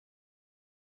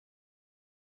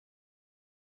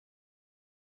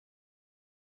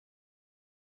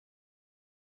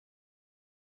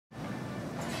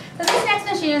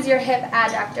machine is your hip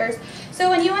adductors. So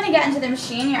when you want to get into the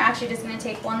machine, you're actually just going to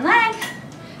take one leg,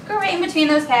 go right in between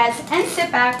those pads, and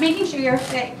sit back, making sure your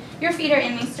feet are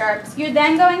in these stirrups. You're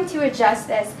then going to adjust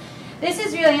this. This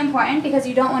is really important because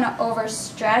you don't want to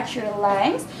overstretch your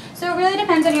legs. So it really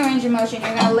depends on your range of motion.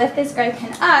 You're going to lift this guide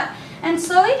pin up and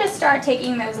slowly just start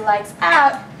taking those legs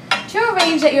out to a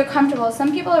range that you're comfortable.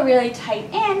 Some people are really tight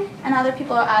in and other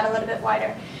people are out a little bit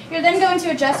wider. You're then going to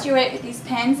adjust your weight with these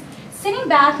pins, sitting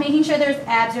back, making sure those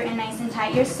abs are in nice and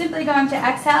tight. You're simply going to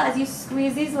exhale as you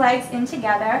squeeze these legs in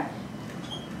together.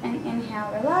 And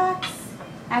inhale, relax.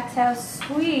 Exhale,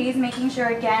 squeeze, making sure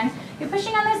again you're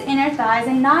pushing on those inner thighs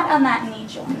and not on that knee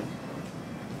joint.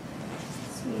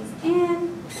 Squeeze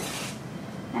in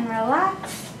and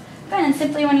relax. Good, and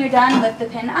simply when you're done, lift the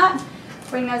pin up,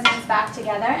 bring those knees back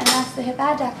together, and that's the hip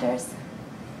adductors.